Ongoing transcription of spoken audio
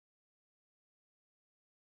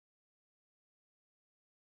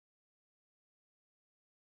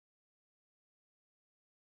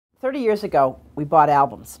30 years ago, we bought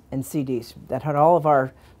albums and CDs that had all of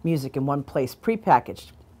our music in one place,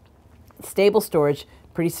 prepackaged, stable storage,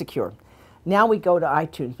 pretty secure. Now we go to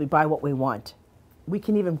iTunes, we buy what we want. We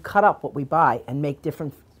can even cut up what we buy and make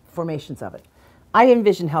different formations of it. I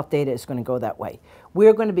envision health data is going to go that way.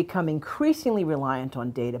 We're going to become increasingly reliant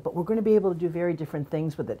on data, but we're going to be able to do very different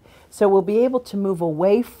things with it. So we'll be able to move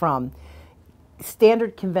away from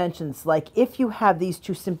standard conventions like if you have these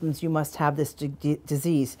two symptoms you must have this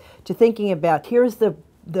disease, to thinking about here's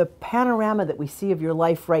the panorama that we see of your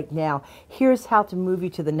life right now, here's how to move you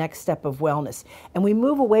to the next step of wellness. And we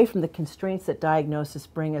move away from the constraints that diagnosis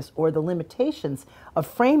bring us or the limitations of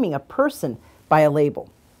framing a person by a label.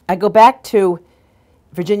 I go back to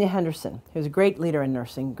Virginia Henderson, who's a great leader in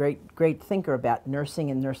nursing, great thinker about nursing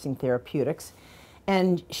and nursing therapeutics.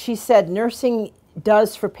 And she said nursing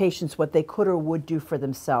does for patients what they could or would do for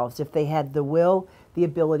themselves if they had the will, the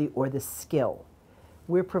ability, or the skill.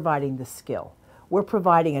 We're providing the skill. We're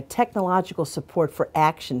providing a technological support for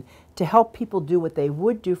action to help people do what they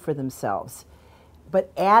would do for themselves,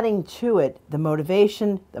 but adding to it the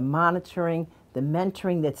motivation, the monitoring, the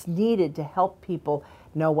mentoring that's needed to help people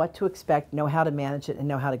know what to expect, know how to manage it, and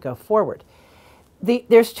know how to go forward.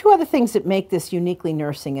 There's two other things that make this uniquely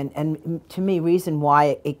nursing, and to me, reason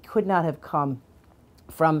why it could not have come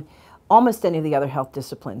from almost any of the other health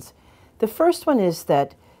disciplines. The first one is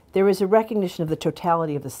that there is a recognition of the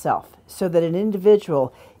totality of the self, so that an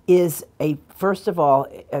individual is, first of all,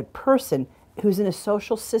 a person who's in a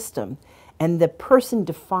social system, and the person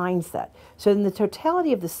defines that. So in the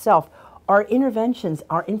totality of the self, our interventions,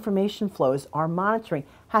 our information flows, our monitoring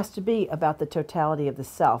has to be about the totality of the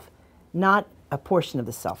self, not a portion of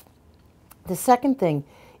the self. The second thing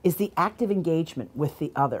is the active engagement with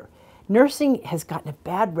the other. Nursing has gotten a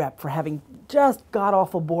bad rep for having just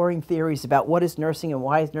god-awful boring theories about what is nursing and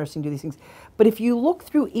why is nursing do these things. But if you look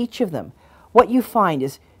through each of them, what you find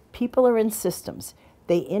is people are in systems,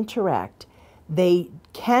 they interact, they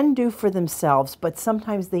can do for themselves, but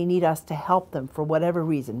sometimes they need us to help them for whatever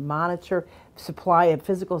reason, monitor, supply of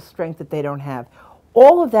physical strength that they don't have.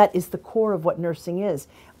 All of that is the core of what nursing is.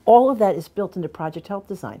 All of that is built into Project Health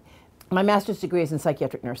Design. My master's degree is in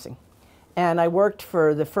psychiatric nursing. And I worked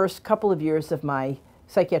for the first couple of years of my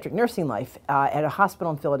psychiatric nursing life at a hospital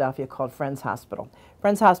in Philadelphia called Friends Hospital.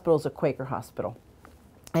 Friends Hospital is a Quaker hospital.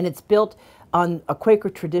 And it's built on a Quaker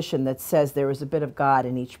tradition that says there is a bit of God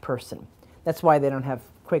in each person. That's why they don't have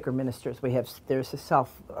Quaker ministers. There's a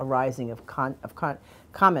self-arising of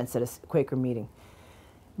comments at a Quaker meeting.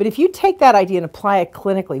 But if you take that idea and apply it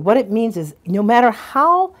clinically, what it means is no matter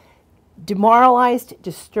how demoralized,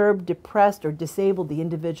 disturbed, depressed, or disabled the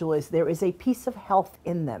individual is, there is a piece of health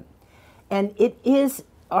in them. And it is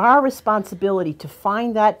our responsibility to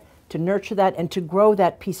find that, to nurture that, and to grow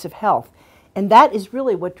that piece of health. And that is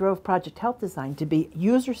really what drove Project Health Design to be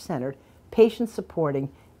user-centered,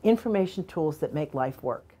 patient-supporting, information tools that make life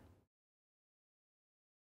work.